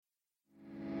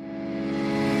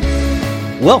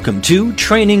Welcome to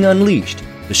Training Unleashed,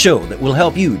 the show that will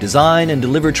help you design and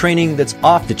deliver training that's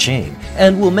off the chain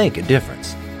and will make a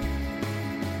difference.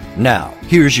 Now,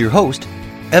 here's your host,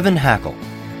 Evan Hackel.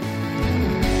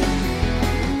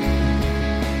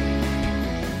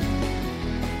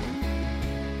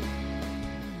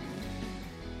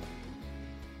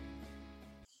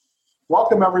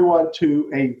 Welcome, everyone, to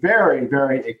a very,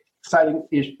 very exciting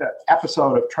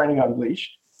episode of Training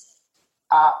Unleashed.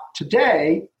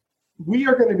 Today, we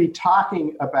are going to be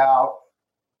talking about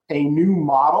a new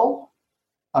model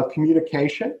of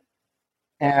communication.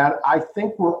 And I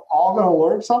think we're all going to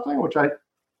learn something, which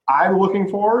I'm looking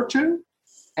forward to.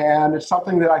 And it's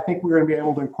something that I think we're going to be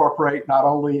able to incorporate not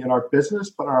only in our business,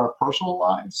 but in our personal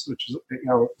lives, which is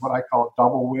what I call a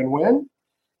double win-win.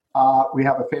 We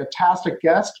have a fantastic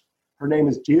guest. Her name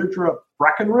is Deirdre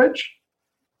Breckenridge.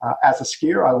 As a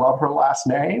skier, I love her last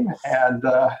name. And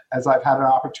as I've had an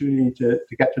opportunity to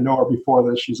get to know her before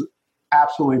this, she's an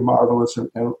absolutely marvelous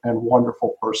and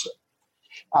wonderful person.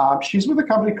 She's with a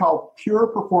company called Pure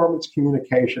Performance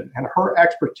Communication, and her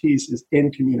expertise is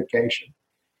in communication.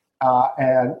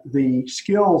 And the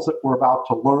skills that we're about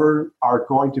to learn are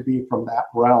going to be from that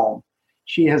realm.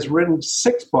 She has written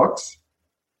 6 books.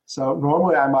 So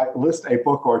normally I might list a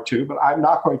book or two, but I'm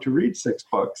not going to read 6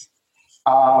 books.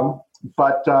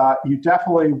 But you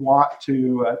definitely want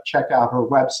to check out her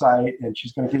website, and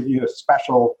she's going to give you a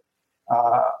special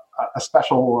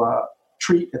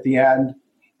treat at the end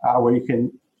where you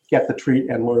can get the treat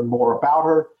and learn more about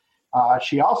her.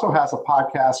 She also has a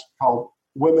podcast called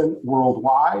Women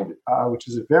Worldwide, which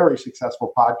is a very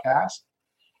successful podcast.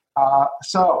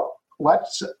 So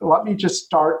let me just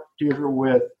start, Deirdre,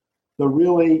 with the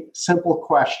really simple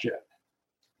question.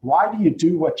 Why do you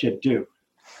do what you do?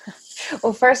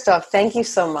 Well, first off, thank you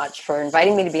so much for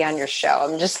inviting me to be on your show.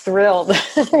 I'm just thrilled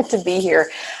to be here.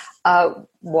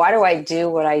 Why do I do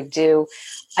what I do?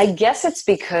 I guess it's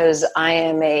because I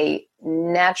am a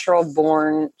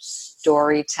natural-born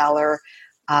storyteller.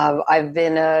 I've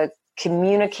been a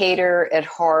communicator at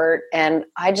heart, and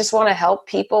I just want to help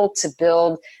people to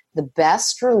build the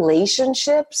best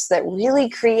relationships that really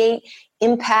create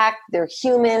impact. They're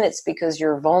human. It's because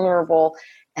you're vulnerable,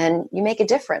 and you make a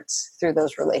difference through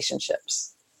those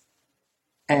relationships.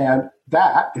 And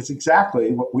that is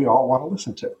exactly what we all want to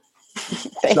listen to.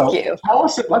 Thank you. Tell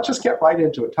us, let's just get right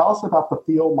into it. Tell us about the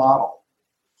FEEL model.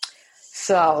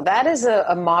 So that is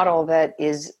a model that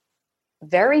is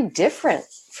very different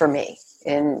for me.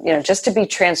 And, just to be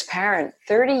transparent,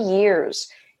 30 years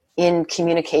in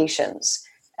communications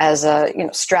as a,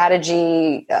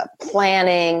 strategy,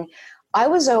 planning, I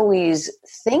was always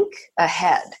think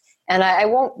ahead. And I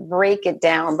won't break it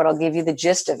down, but I'll give you the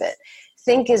gist of it.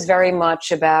 Think is very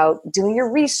much about doing your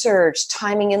research,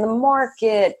 timing in the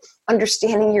market,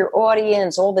 understanding your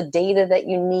audience, all the data that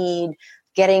you need,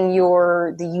 getting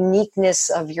the uniqueness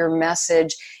of your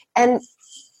message, and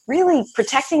really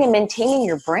protecting and maintaining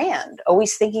your brand,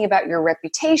 always thinking about your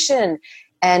reputation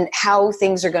and how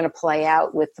things are going to play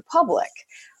out with the public.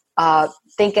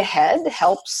 Think ahead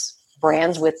helps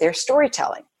brands with their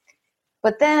storytelling.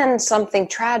 But then something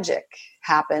tragic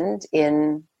happened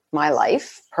in my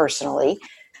life personally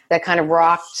that kind of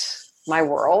rocked my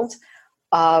world.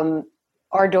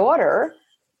 Our daughter,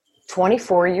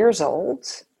 24 years old,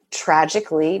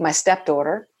 tragically, my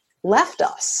stepdaughter, left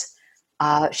us.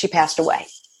 She passed away.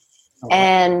 Oh, wow.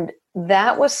 And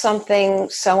that was something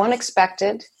so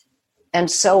unexpected and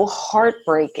so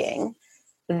heartbreaking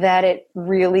that it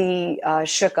really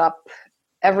shook up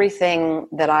everything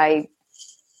that I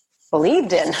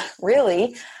believed in,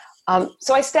 really.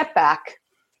 So I stepped back,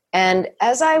 and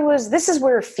this is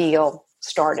where FEEL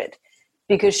started,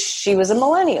 because she was a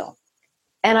millennial.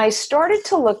 And I started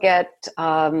to look at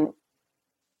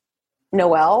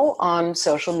Noelle on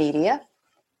social media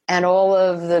and all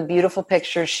of the beautiful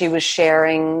pictures she was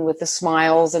sharing with the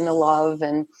smiles and the love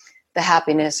and the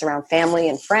happiness around family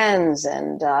and friends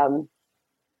and all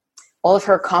of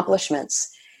her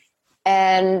accomplishments.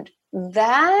 And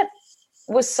that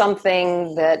was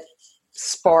something that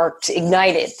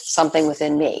ignited something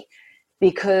within me,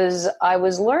 because I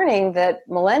was learning that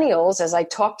millennials, as I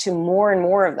talked to more and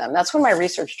more of them, that's when my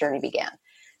research journey began.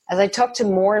 As I talked to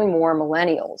more and more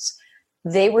millennials,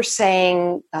 they were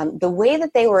saying the way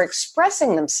that they were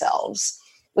expressing themselves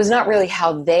was not really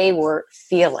how they were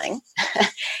feeling.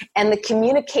 And the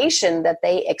communication that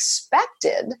they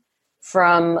expected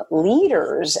from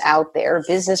leaders out there,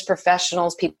 business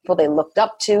professionals, people they looked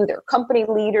up to, their company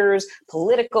leaders,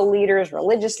 political leaders,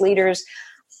 religious leaders,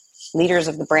 leaders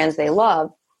of the brands they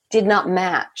love, did not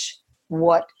match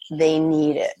what they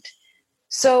needed.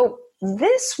 So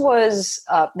this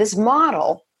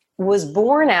model was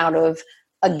born out of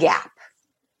a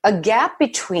gap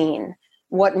between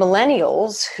what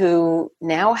millennials who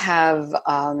now have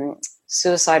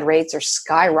suicide rates are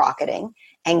skyrocketing,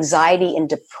 anxiety and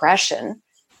depression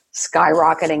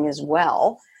skyrocketing as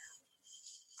well.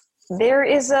 There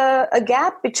is a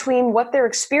gap between what they're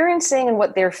experiencing and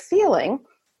what they're feeling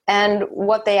and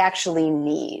what they actually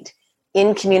need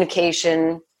in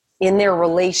communication, in their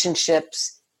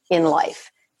relationships, in life.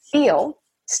 FEEL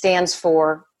stands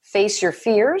for face your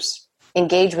fears,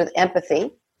 engage with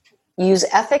empathy, use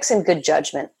ethics and good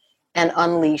judgment, and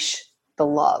unleash the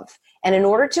love. And in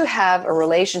order to have a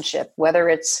relationship, whether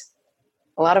it's,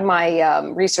 a lot of my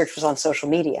research was on social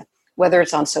media, whether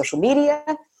it's on social media,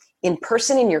 in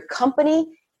person in your company,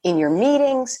 in your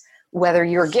meetings, whether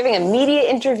you're giving a media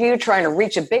interview, trying to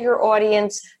reach a bigger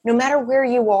audience, no matter where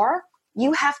you are,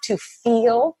 you have to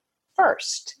feel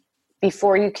first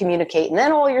before you communicate. And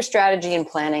then all your strategy and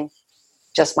planning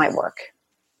just might work.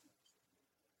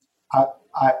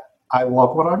 I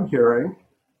love what I'm hearing.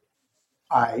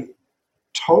 I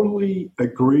totally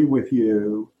agree with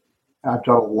you. I've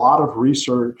done a lot of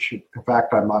research. In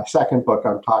fact, on my second book,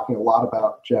 I'm talking a lot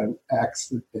about Gen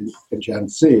X and Gen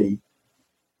Z,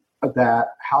 that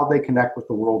how they connect with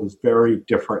the world is very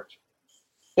different.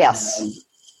 Yes. And,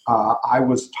 I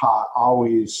was taught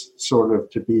always sort of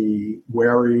to be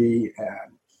wary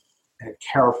and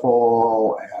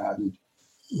careful, and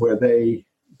where they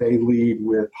lead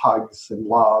with hugs and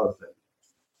love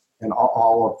and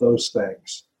all of those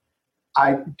things.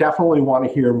 I definitely want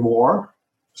to hear more.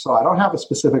 So I don't have a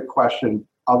specific question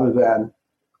other than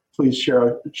please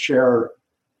share the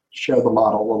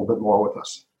model a little bit more with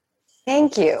us.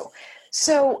 Thank you.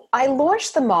 So I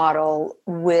launched the model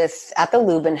at the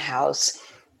Lubin House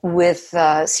with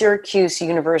Syracuse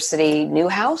University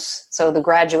Newhouse, so the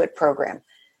graduate program.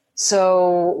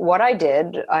 So what I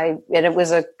did, and it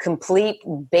was a complete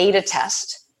beta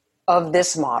test of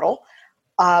this model.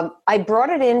 I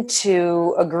brought it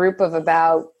into a group of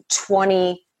about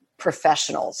 20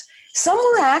 professionals. Some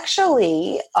were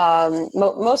actually,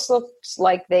 most looked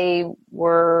like they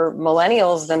were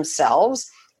millennials themselves,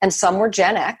 and some were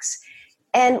Gen X.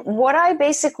 And what I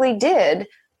basically did,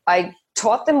 I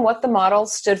taught them what the model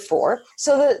stood for.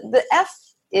 So the F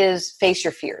is face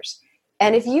your fears.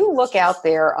 And if you look out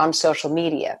there on social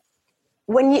media,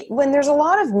 when there's a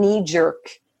lot of knee-jerk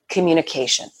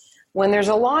communication, when there's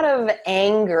a lot of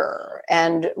anger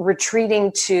and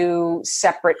retreating to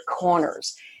separate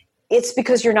corners, it's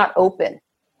because you're not open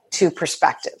to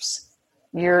perspectives.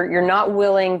 You're not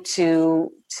willing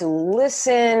to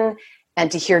listen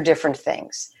and to hear different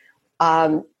things.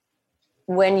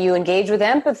 When you engage with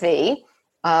empathy,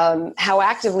 how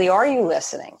actively are you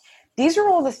listening? These are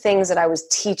all the things that I was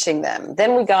teaching them.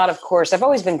 Then we got, of course, I've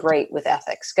always been great with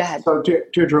ethics. Go ahead. So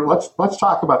Deirdre, let's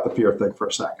talk about the fear thing for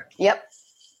a second. Yep.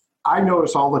 I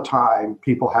notice all the time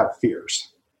people have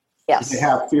fears. Yes. They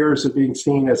have fears of being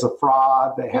seen as a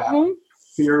fraud. They have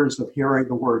fears of hearing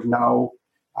the word no.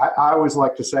 I always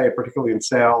like to say, particularly in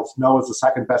sales, no is the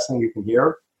second best thing you can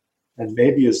hear, and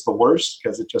maybe is the worst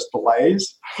because it just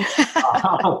delays.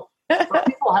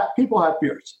 But people have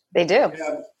fears. They do.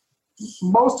 And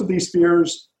most of these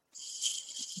fears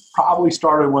probably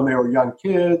started when they were young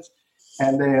kids,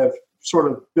 and they have sort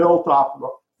of built up,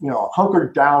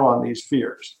 hunkered down on these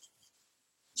fears.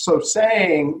 So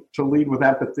saying to lead with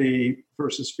empathy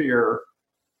versus fear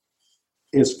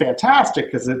is fantastic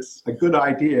because it's a good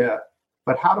idea,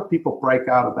 but how do people break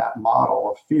out of that model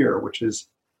of fear, which is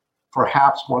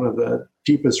perhaps one of the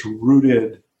deepest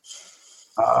rooted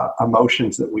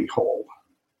emotions that we hold?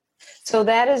 So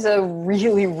that is a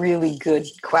really, really good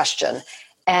question.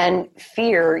 And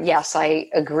fear, yes, I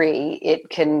agree. It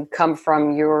can come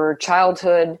from your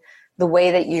childhood, the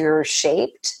way that you're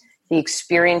shaped, the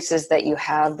experiences that you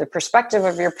have, the perspective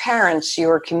of your parents,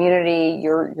 your community,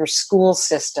 your school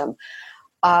system.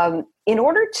 In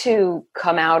order to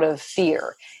come out of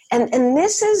fear, and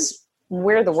this is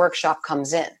where the workshop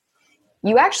comes in,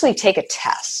 you actually take a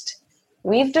test.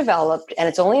 We've developed, and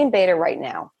it's only in beta right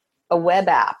now, a web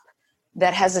app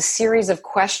that has a series of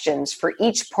questions for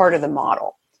each part of the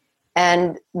model.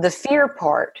 And the fear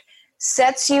part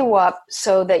sets you up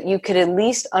so that you could at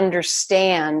least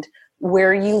understand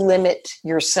where you limit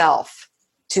yourself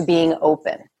to being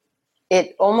open.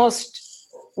 It almost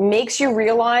makes you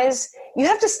realize you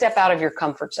have to step out of your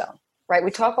comfort zone, right?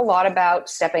 We talk a lot about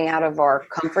stepping out of our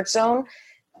comfort zone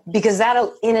because that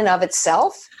in and of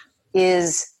itself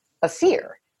is a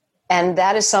fear. And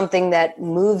that is something that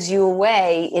moves you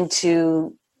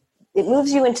into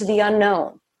the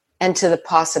unknown and to the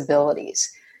possibilities.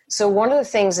 So one of the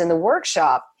things in the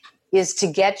workshop is to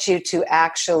get you to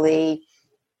actually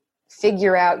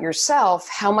figure out yourself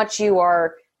how much you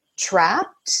are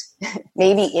trapped,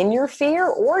 maybe in your fear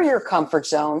or your comfort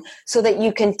zone, so that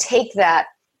you can take that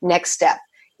next step.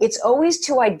 It's always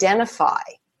to identify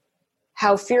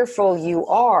how fearful you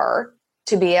are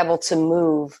to be able to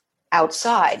move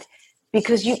outside,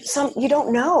 because you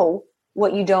don't know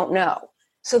what you don't know.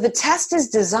 So the test is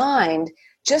designed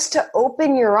just to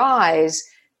open your eyes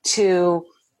to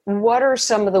what are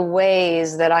some of the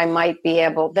ways that I might be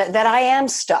able, that I am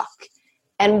stuck,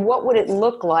 and what would it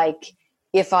look like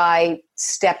if I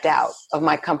stepped out of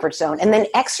my comfort zone. And then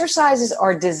exercises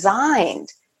are designed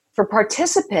for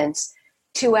participants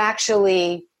to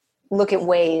actually look at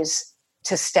ways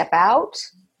to step out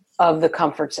of the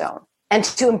comfort zone and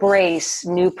to embrace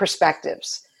new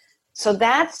perspectives. So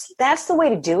that's the way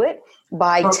to do it,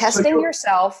 by testing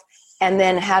yourself and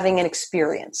then having an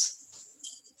experience.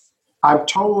 I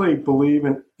totally believe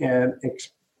in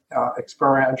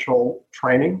experiential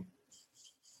training,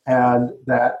 and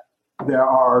that there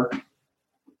are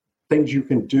things you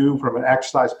can do from an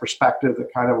exercise perspective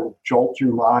that kind of will jolt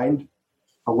your mind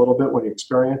a little bit when you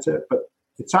experience it. But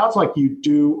it sounds like you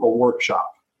do a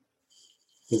workshop.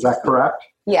 Is that correct?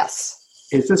 Yes.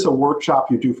 Is this a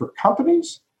workshop you do for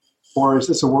companies, or is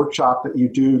this a workshop that you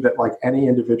do that like any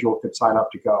individual could sign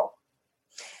up to go?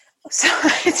 So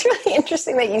it's really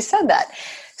interesting that you said that.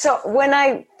 So when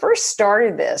I first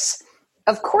started this,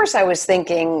 of course I was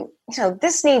thinking,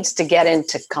 this needs to get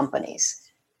into companies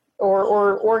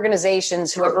or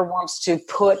organizations, whoever wants to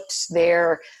put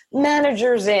their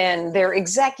managers in, their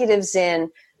executives in.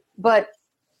 But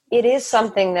it is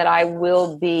something that I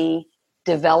will be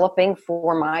developing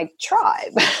for my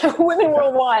tribe. Women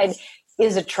Worldwide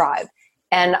is a tribe.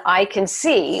 And I can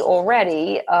see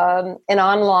already an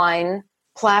online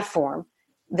platform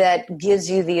that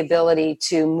gives you the ability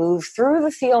to move through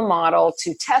the feel model,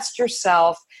 to test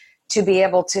yourself, to be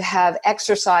able to have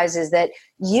exercises that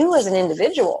you as an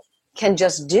individual can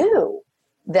just do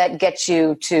that get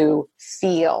you to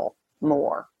feel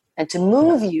more and to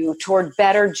move you toward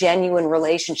better, genuine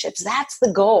relationships. That's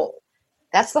the goal.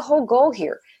 That's the whole goal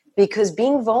here, because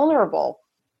being vulnerable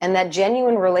and that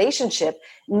genuine relationship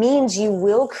means you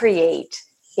will create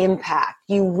impact.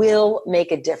 You will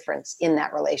make a difference in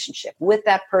that relationship with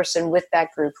that person, with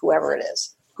that group, whoever it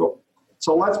is. Cool.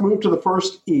 So let's move to the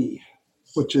first E,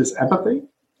 which is empathy.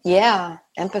 Yeah,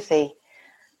 empathy.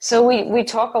 So we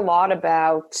talk a lot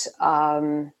about,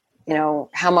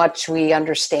 how much we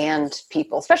understand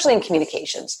people, especially in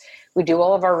communications. We do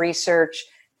all of our research.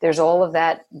 There's all of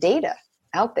that data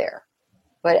out there.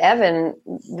 But Evan,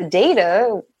 the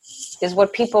data is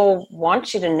what people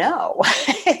want you to know.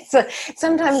 It's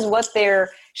sometimes what they're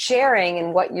sharing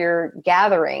and what you're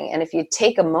gathering. And if you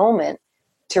take a moment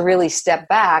to really step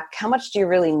back, how much do you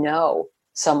really know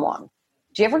someone?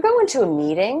 Do you ever go into a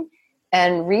meeting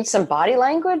and read some body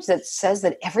language that says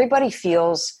that everybody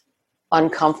feels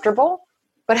uncomfortable?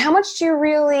 But how much do you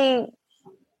really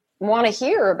want to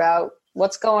hear about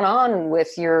what's going on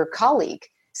with your colleague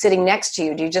sitting next to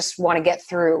you? Do you just want to get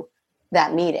through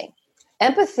that meeting?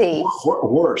 Empathy.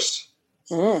 Worse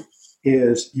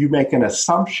is you make an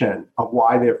assumption of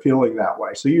why they're feeling that way.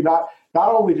 So you not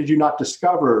only did you not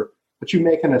discover, but you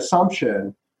make an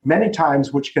assumption many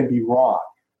times which can be wrong.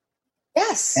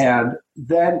 Yes. And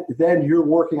then you're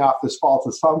working off this false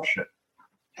assumption.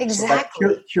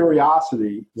 Exactly. So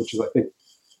curiosity, which is I think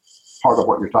part of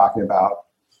what you're talking about,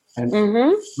 and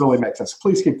really makes sense.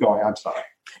 Please keep going. I'm sorry.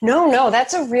 No,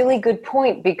 that's a really good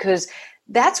point, because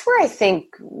that's where I think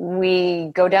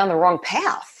we go down the wrong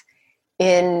path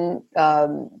in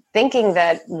thinking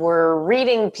that we're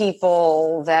reading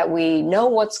people, that we know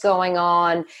what's going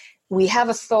on. We have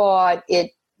a thought.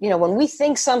 When we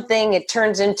think something, it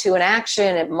turns into an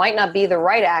action. It might not be the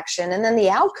right action. And then the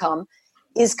outcome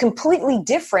is completely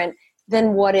different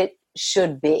than what it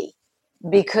should be,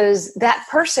 because that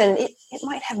person, it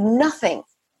might have nothing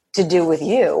to do with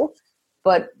you.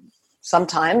 But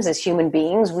sometimes as human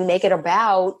beings, we make it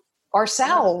about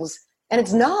ourselves, and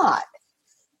it's not.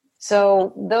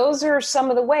 So those are some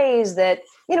of the ways that,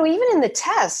 even in the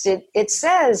test, it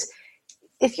says,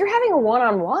 if you're having a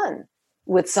one-on-one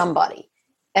with somebody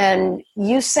and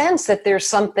you sense that there's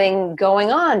something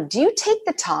going on, do you take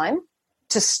the time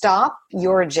to stop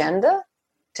your agenda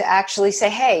to actually say,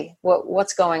 hey,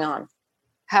 what's going on?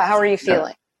 How are you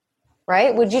feeling?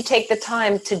 Right? Would you take the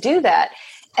time to do that?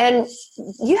 And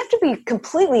you have to be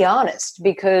completely honest,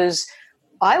 because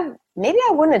maybe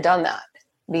I wouldn't have done that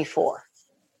before.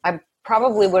 I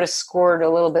probably would have scored a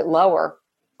little bit lower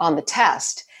on the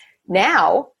test.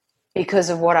 Now, because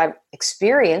of what I've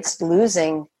experienced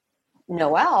losing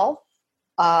Noelle,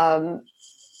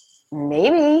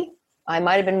 maybe I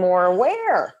might have been more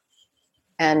aware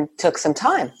and took some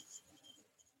time.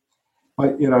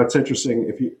 But, it's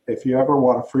interesting. If you ever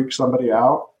want to freak somebody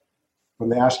out, when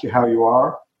they ask you how you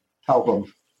are, tell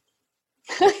them.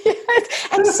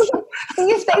 And see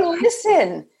if they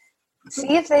listen.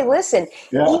 See if they listen.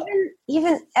 Yeah.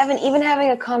 Even Evan, even having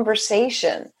a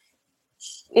conversation,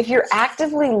 if you're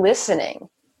actively listening,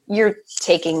 you're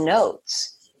taking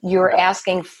notes. You're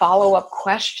asking follow-up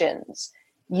questions.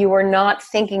 You are not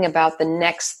thinking about the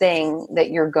next thing that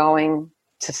you're going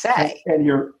to say. And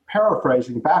you're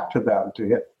paraphrasing back to them to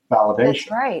get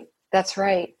validation. That's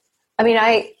right. I mean,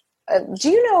 do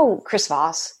you know Chris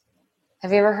Voss?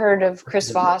 Have you ever heard of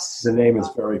Chris Voss? The name is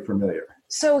very familiar.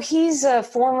 So he's a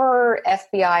former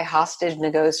FBI hostage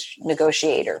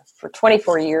negotiator. For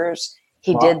 24 years,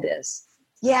 he did this.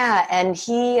 Yeah, and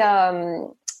he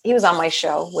was on my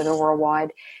show, Women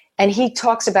Worldwide, and he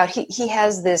talks about, he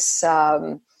has this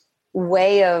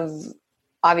way of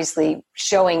obviously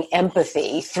showing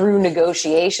empathy through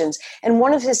negotiations. And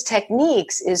one of his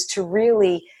techniques is to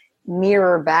really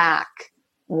mirror back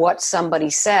what somebody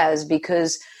says,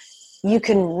 because you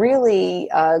can really,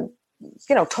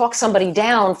 talk somebody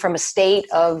down from a state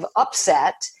of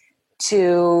upset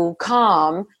to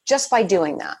calm just by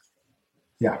doing that.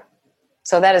 Yeah.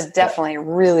 So that is definitely a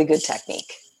really good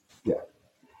technique. Yeah.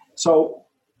 So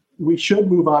we should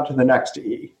move on to the next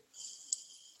E.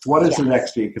 What is the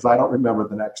next E? Because I don't remember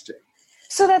the next E.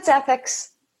 So that's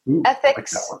ethics. Ooh,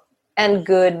 ethics like and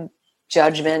good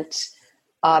judgment.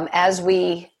 As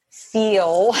we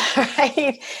feel,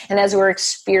 right? And as we're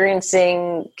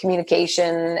experiencing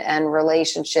communication and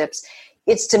relationships,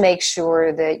 it's to make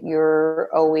sure that you're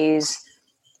always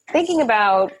thinking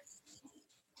about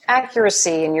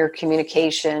accuracy in your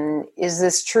communication. Is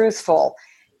this truthful?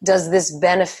 Does this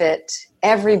benefit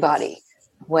everybody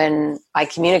when I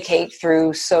communicate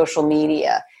through social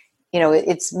media?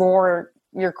 It's more,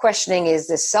 you're questioning, is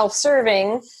this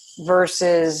self-serving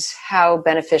versus how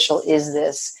beneficial is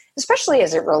this? Especially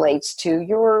as it relates to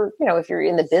your, if you're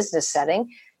in the business setting,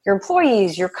 your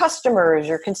employees, your customers,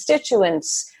 your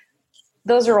constituents,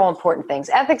 those are all important things.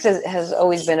 Ethics has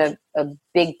always been a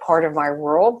big part of my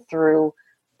world through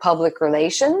public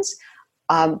relations.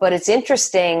 But it's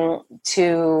interesting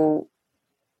to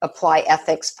apply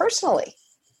ethics personally.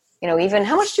 Even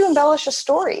how much do you embellish a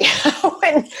story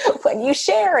when you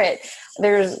share it?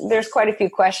 There's quite a few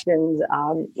questions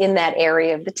in that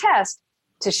area of the test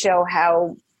to show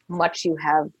how much you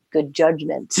have good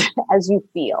judgment as you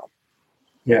feel.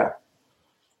 Yeah.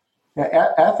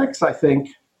 Ethics, I think,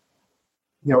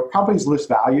 companies list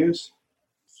values,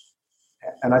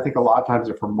 and I think a lot of times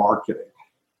they're for marketing.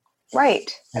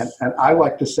 Right. And I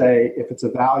like to say, if it's a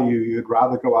value, you'd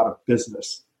rather go out of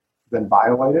business than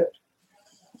violate it.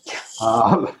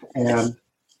 And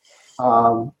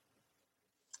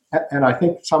I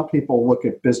think some people look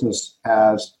at business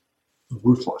as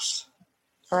ruthless.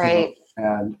 Right.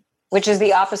 And which is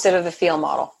the opposite of the feel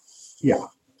model. Yeah.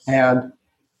 And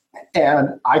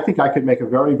I think I could make a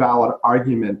very valid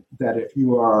argument that if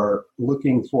you are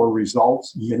looking for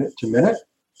results minute to minute,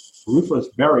 ruthless,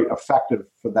 very effective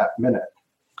for that minute.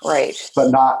 Right.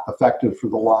 But not effective for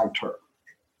the long term.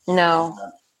 No.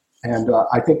 And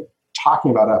I think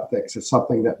talking about ethics is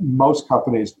something that most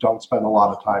companies don't spend a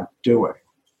lot of time doing.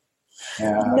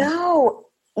 And no.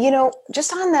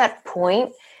 Just on that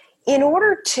point, in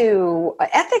order to,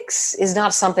 ethics is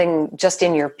not something just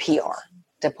in your PR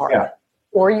department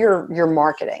or your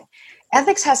marketing.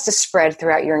 Ethics has to spread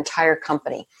throughout your entire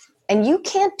company. And you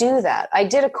can't do that. I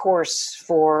did a course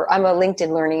I'm a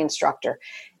LinkedIn learning instructor,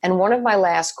 and one of my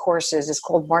last courses is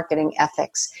called Marketing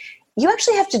Ethics. You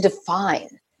actually have to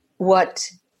define what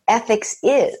ethics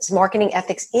is, marketing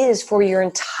ethics is for your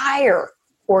entire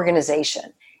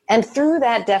organization. And through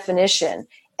that definition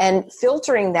and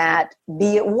filtering that,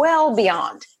 be it well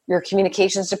beyond your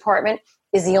communications department,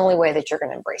 is the only way that you're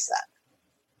going to embrace that.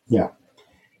 Yeah.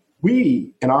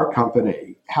 We, in our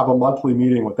company, have a monthly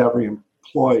meeting with every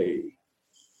employee.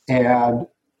 And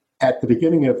at the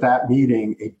beginning of that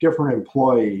meeting, a different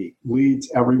employee leads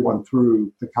everyone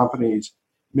through the company's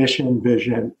mission,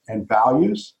 vision, and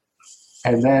values,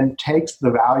 and then takes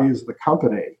the values of the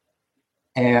company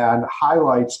and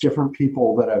highlights different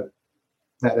people that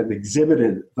have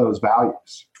exhibited those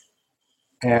values.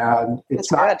 And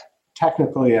it's not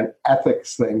technically an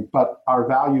ethics thing, but our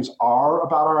values are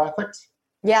about our ethics.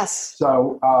 Yes.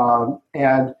 So,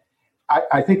 and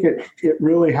I think it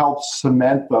really helps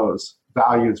cement those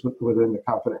values within the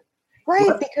company.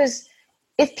 Right, because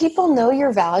if people know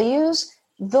your values,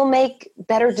 they'll make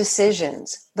better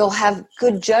decisions. They'll have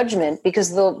good judgment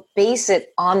because they'll base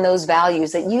it on those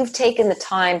values that you've taken the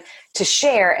time to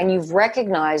share, and you've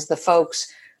recognized the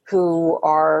folks who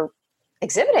are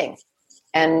exhibiting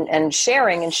and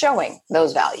sharing and showing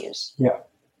those values. Yeah.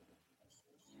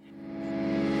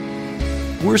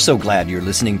 We're so glad you're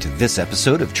listening to this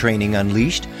episode of Training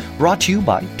Unleashed, brought to you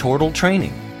by Tortal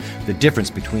Training. The difference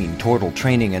between Tortal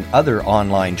Training and other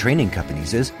online training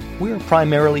companies is we're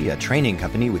primarily a training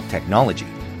company with technology,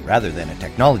 rather than a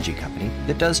technology company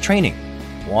that does training.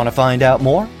 Want to find out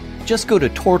more? Just go to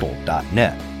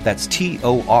tortal.net. That's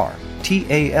Tortal,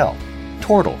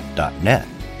 tortal.net.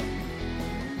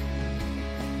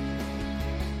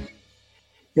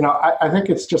 I think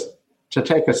it's just to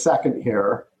take a second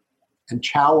here and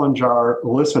challenge our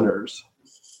listeners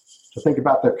to think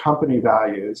about their company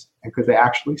values and could they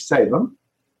actually say them?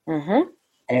 Mm-hmm.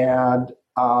 And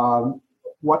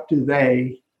what do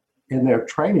they, in their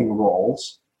training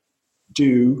roles,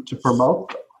 do to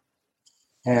promote them?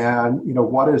 And,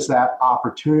 what is that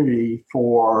opportunity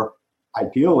for,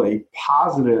 ideally,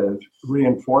 positive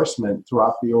reinforcement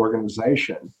throughout the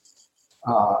organization?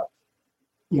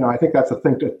 I think that's a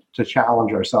thing to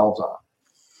challenge ourselves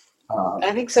on.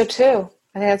 I think so too.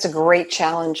 I think that's a great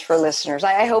challenge for listeners.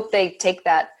 I hope they take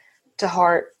that to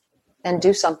heart and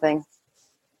do something.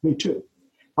 Me too.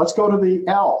 Let's go to the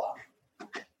L.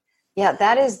 Yeah,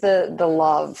 that is the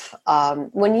love.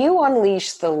 When you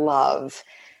unleash the love,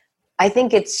 I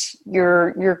think it's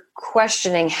you're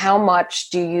questioning how much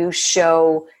do you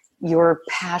show your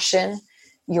passion,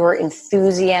 your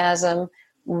enthusiasm,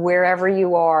 wherever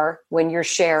you are when you're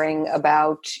sharing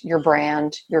about your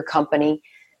brand, your company.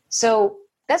 So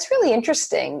that's really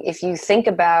interesting. If you think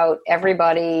about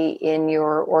everybody in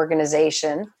your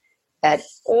organization at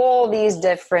all these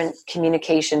different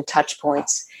communication touch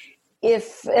points,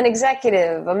 if an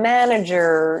executive, a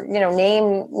manager,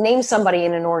 name somebody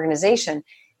in an organization,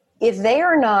 if they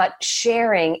are not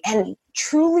sharing and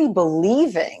truly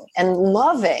believing and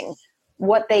loving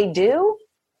what they do,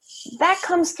 that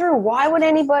comes through. Why would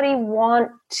anybody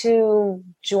want to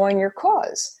join your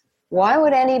cause? Why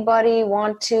would anybody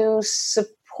want to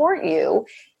support you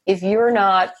if you're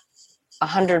not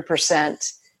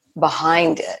 100%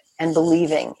 behind it and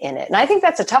believing in it? And I think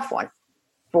that's a tough one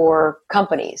for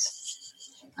companies.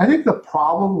 I think the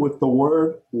problem with the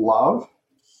word love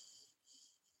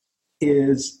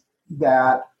is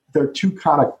that there are two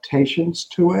connotations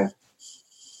to it.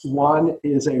 One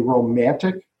is a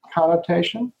romantic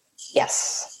connotation.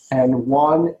 Yes. And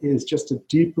one is just a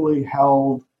deeply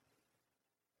held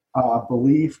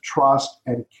belief, trust,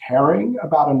 and caring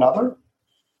about another.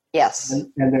 Yes.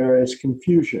 And there is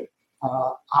confusion.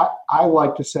 I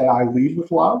like to say I lead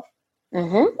with love.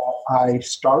 Mm-hmm. I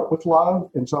start with love,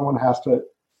 and someone has to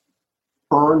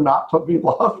earn not to be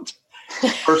loved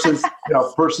versus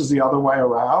the other way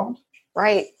around.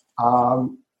 Right.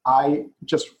 I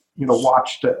just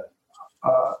watched a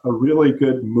really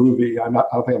good movie. I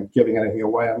don't think I'm giving anything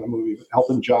away on the movie, but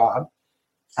Elton John.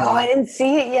 I didn't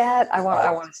see it yet. I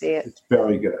want to see it. It's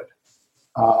very good.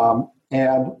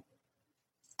 And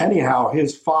anyhow,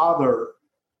 his father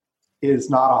is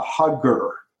not a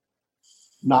hugger,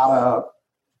 not a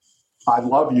I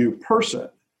love you person.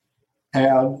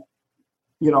 And,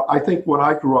 I think when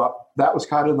I grew up, that was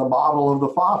kind of the model of the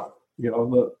father.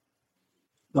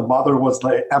 The mother was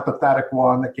the empathetic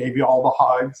one that gave you all the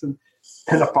hugs, and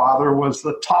the father was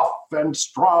the tough and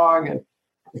strong and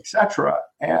etc.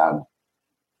 And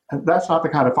that's not the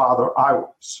kind of father I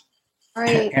was.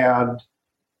 Right. And,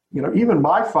 even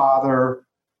my father,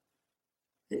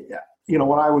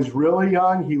 when I was really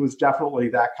young, he was definitely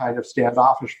that kind of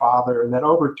standoffish father. And then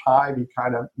over time, he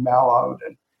kind of mellowed.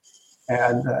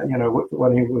 And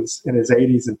when he was in his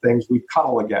 80s and things, we'd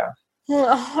cuddle again.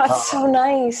 Oh, that's so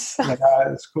nice.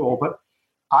 It's cool. But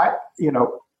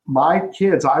my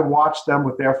kids, I watch them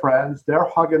with their friends. They're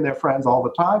hugging their friends all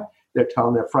the time. They're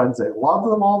telling their friends they love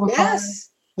them all the time.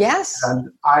 Yes. And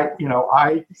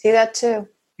I see that too.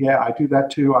 Yeah, I do that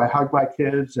too. I hug my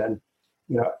kids, and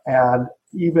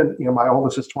even my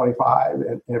oldest is 25,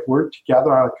 and if we're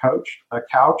together on a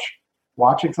couch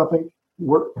watching something,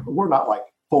 we're not like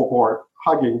full board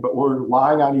hugging, but we're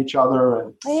lying on each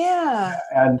other,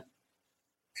 and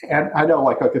and I know,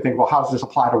 like, I could think, well, how does this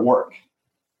apply to work?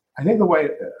 I think the way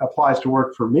it applies to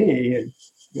work for me, and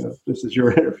this is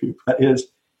your interview, but is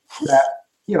that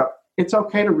it's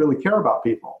okay to really care about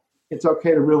people. It's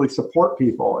okay to really support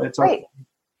people. It's okay.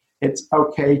 It's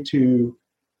okay to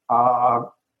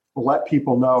let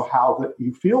people know how that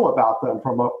you feel about them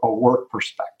from a work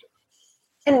perspective.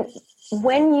 And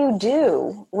when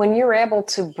you're able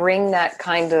to bring that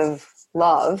kind of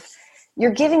love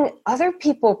you're giving other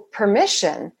people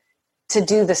permission to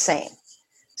do the same.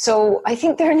 So I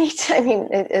think there needs,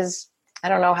 I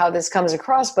don't know how this comes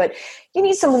across, but you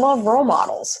need some love role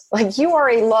models. Like, you are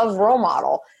a love role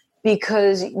model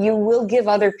because you will give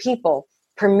other people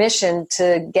permission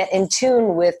to get in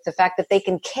tune with the fact that they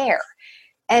can care.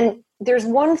 And there's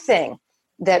one thing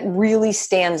that really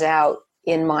stands out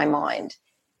in my mind.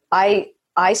 I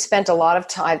spent a lot of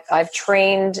time, I've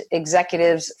trained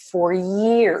executives for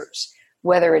years,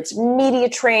 whether it's media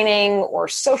training or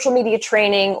social media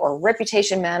training or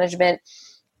reputation management.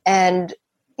 And,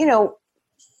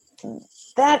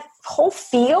 that whole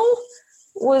feel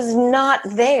was not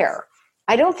there.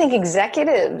 I don't think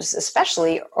executives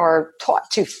especially are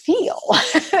taught to feel.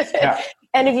 Yeah.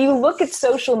 And if you look at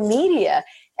social media,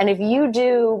 and if you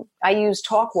do, I use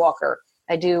TalkWalker.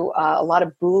 I do a lot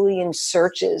of Boolean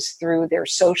searches through their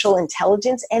social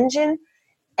intelligence engine.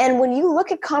 And when you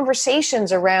look at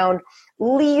conversations around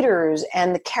leaders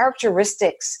and the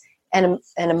characteristics and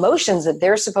emotions that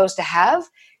they're supposed to have,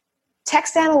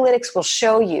 text analytics will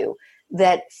show you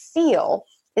that feel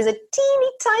is a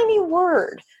teeny tiny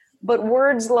word, but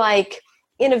words like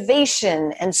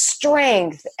innovation and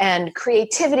strength and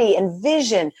creativity and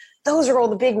vision, those are all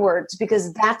the big words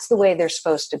because that's the way they're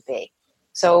supposed to be.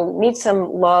 So need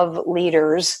some love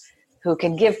leaders who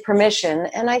can give permission,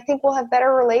 and I think we'll have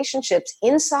better relationships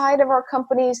inside of our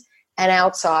companies and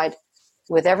outside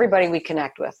with everybody we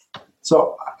connect with.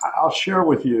 So I'll share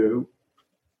with you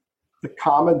the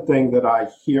common thing that I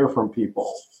hear from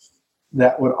people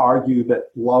that would argue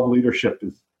that love leadership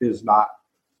is not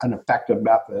an effective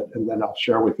method, and then I'll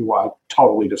share with you why I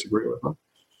totally disagree with them.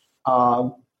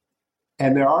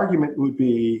 And their argument would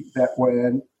be that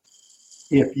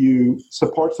if you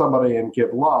support somebody and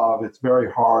give love, it's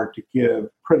very hard to give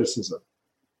criticism.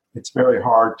 It's very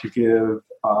hard to give,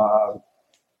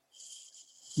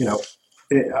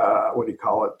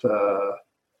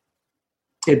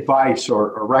 advice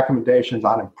or recommendations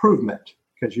on improvement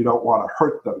because you don't want to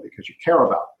hurt them because you care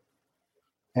about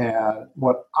them. And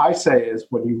what I say is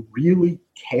when you really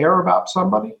care about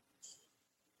somebody,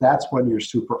 that's when you're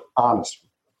super honest with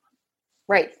them.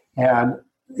 Right. And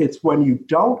it's when you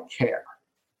don't care.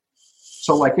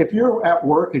 So like if you're at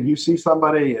work and you see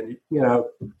somebody and,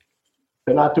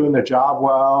 they're not doing their job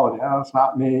well and it's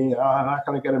not me, I'm not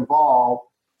going to get involved,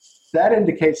 that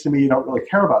indicates to me you don't really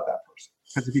care about that person.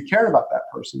 Because if you cared about that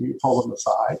person, you pull them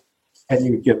aside and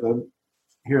you give them,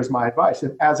 here's my advice.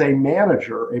 If, as a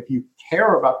manager, if you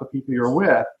care about the people you're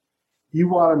with, you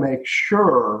want to make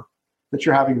sure that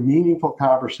you're having meaningful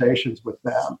conversations with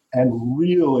them and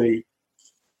really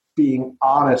being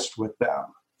honest with them.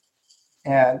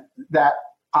 And that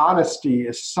honesty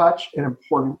is such an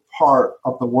important part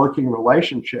of the working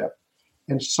relationship.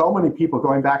 And so many people,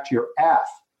 going back to your F,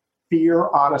 fear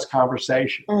honest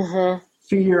conversation,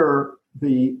 fear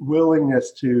the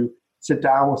willingness to sit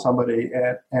down with somebody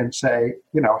and say,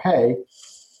 hey,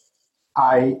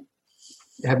 I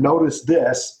have noticed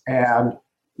this and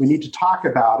we need to talk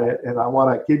about it and I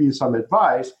want to give you some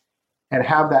advice and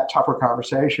have that tougher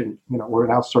conversation. We're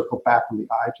now circled back from the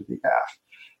I to the F.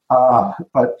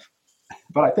 But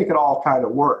I think it all kind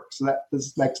of works. Does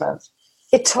this make sense?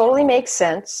 It totally makes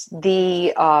sense.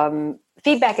 The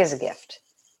feedback is a gift.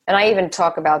 And I even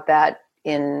talk about that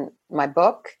in my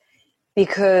book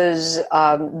because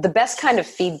the best kind of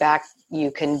feedback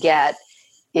you can get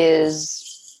is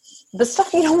the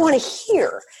stuff you don't want to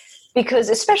hear. Because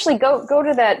especially go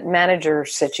to that manager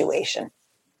situation.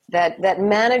 That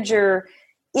manager,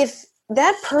 if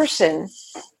that person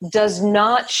does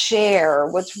not share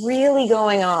what's really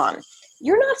going on,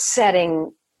 you're not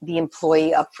setting the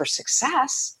employee up for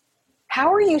success.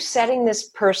 How are you setting this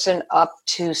person up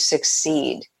to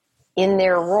succeed in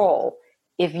their role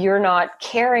if you're not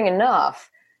caring enough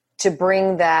to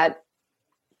bring that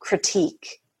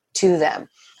critique to them?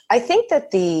 I think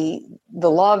that the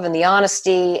love and the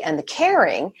honesty and the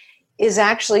caring is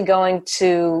actually going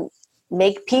to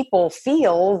make people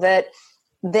feel that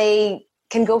they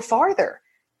can go farther,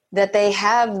 that they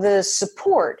have the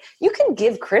support. You can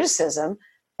give criticism,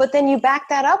 but then you back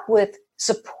that up with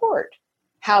support.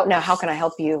 How can I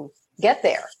help you get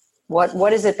there?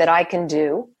 What is it that I can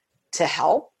do to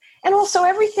help? And also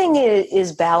everything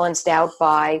is balanced out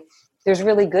by there's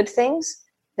really good things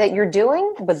that you're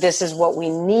doing, but this is what we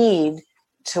need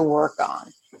to work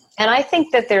on. And I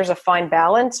think that there's a fine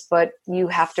balance, but you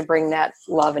have to bring that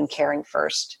love and caring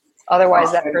first.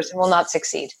 Otherwise, that person will not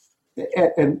succeed.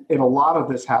 And a lot of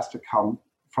this has to come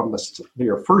from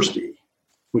your first E,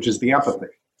 which is the empathy,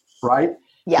 right?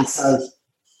 Yes. Because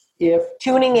if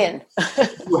tuning in,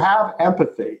 you have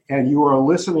empathy and you are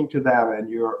listening to them and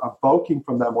you're evoking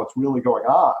from them what's really going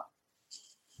on,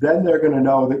 then they're going to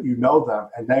know that you know them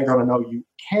and they're going to know you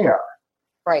care.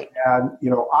 Right. And,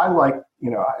 I like,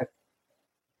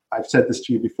 I've said this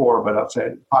to you before, but I'll say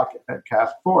it in the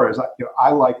podcast before, is I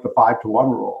like the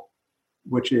 5-to-1 rule,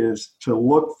 which is to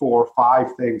look for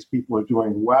 5 things people are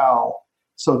doing well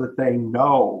so that they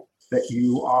know that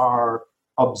you are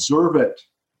observant.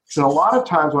 Because a lot of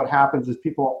times what happens is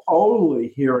people are only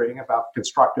hearing about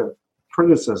constructive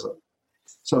criticism.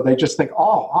 So they just think,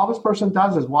 all this person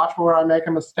does is watch where I make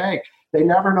a mistake. They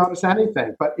never notice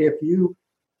anything. But if you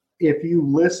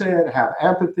listen, have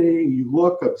empathy, you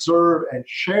look, observe, and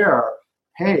share,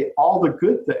 hey, all the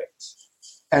good things,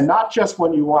 and not just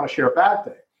when you want to share bad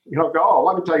things. Go,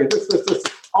 let me tell you this.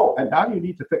 Oh, and now you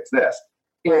need to fix this.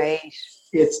 Right.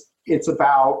 It's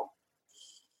about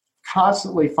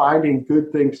constantly finding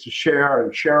good things to share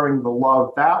and sharing the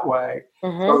love that way,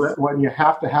 so that when you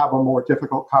have to have a more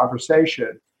difficult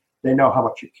conversation, they know how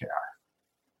much you care.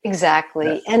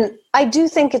 Exactly. Yeah. And I do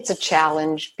think it's a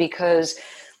challenge because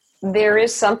there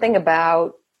is something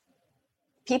about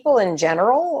people in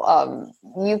general.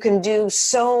 You can do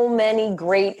so many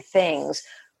great things,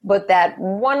 but that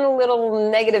one little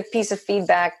negative piece of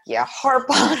feedback, you harp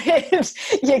on it,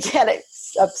 you get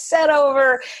upset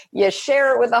over, you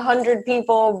share it with 100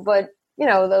 people, but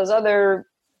those other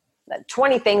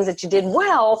 20 things that you did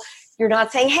well, you're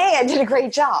not saying, hey, I did a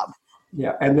great job.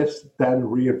 Yeah, and this then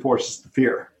reinforces the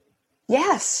fear.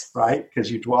 Yes. Right?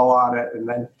 Because you dwell on it and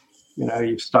then,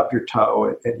 you stub your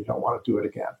toe and you don't want to do it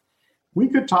again. We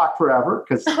could talk forever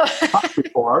because we talked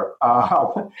before.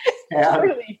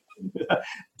 Really?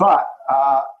 But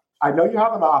I know you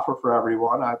have an offer for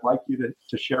everyone. I'd like you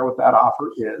to share what that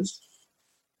offer is.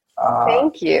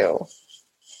 Thank you.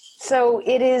 So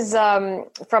it is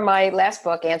from my last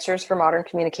book, Answers for Modern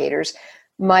Communicators.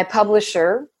 My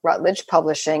publisher, Routledge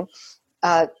Publishing,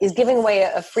 is giving away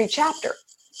a free chapter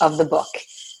of the book.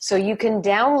 So you can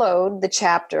download the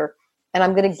chapter, and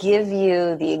I'm going to give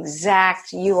you the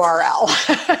exact URL.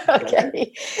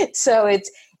 Okay. So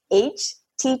it's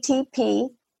http://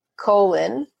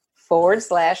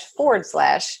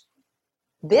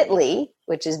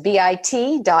 which is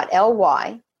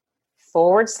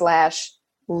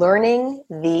bit.ly/learning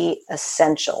the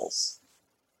essentials.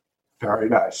 Very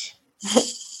nice.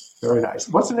 Very nice.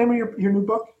 What's the name of your new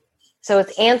book? So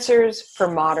it's Answers for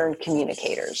Modern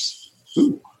Communicators.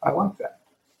 Ooh, I like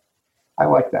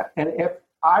that. And if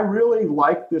I really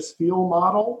like this feel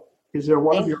model, is there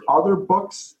one of your other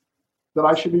books that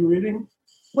I should be reading?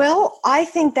 Well, I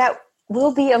think that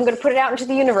will be, I'm going to put it out into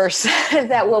the universe.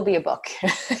 That will be a book.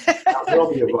 That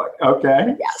will be a book.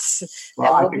 Okay. Yes.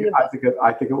 Well, I think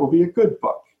it will be a good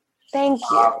book. Thank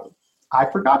you. I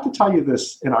forgot to tell you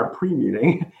this in our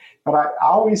pre-meeting, but I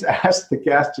always ask the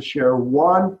guest to share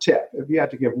one tip. If you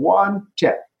had to give one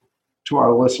tip to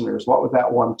our listeners, what would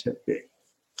that one tip be?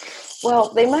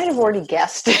 Well, they might have already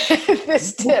guessed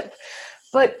this tip,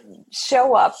 but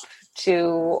show up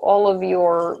to all of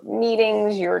your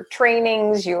meetings, your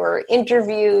trainings, your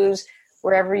interviews,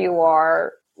 wherever you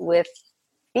are, with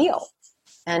feel.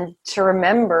 And to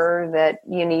remember that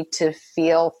you need to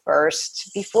feel first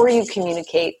before you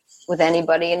communicate with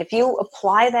anybody. And if you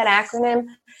apply that acronym,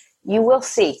 you will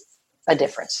see a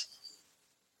difference.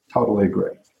 Totally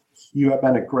agree. You have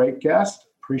been a great guest.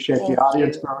 Appreciate the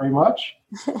audience very much.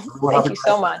 Thank you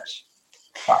so much.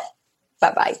 Bye.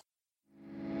 Bye-bye.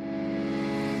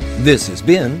 This has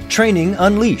been Training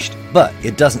Unleashed, but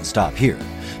it doesn't stop here.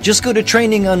 Just go to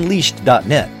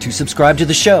trainingunleashed.net to subscribe to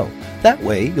the show. That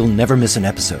way, you'll never miss an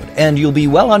episode, and you'll be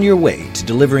well on your way to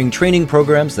delivering training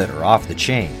programs that are off the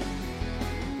chain.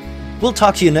 We'll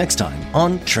talk to you next time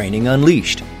on Training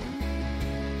Unleashed.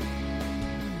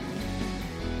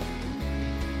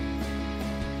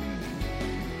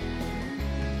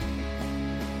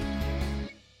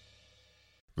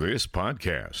 This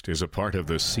podcast is a part of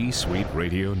the C-Suite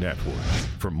Radio Network.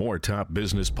 For more top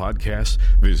business podcasts,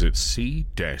 visit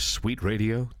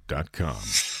c-suiteradio.com.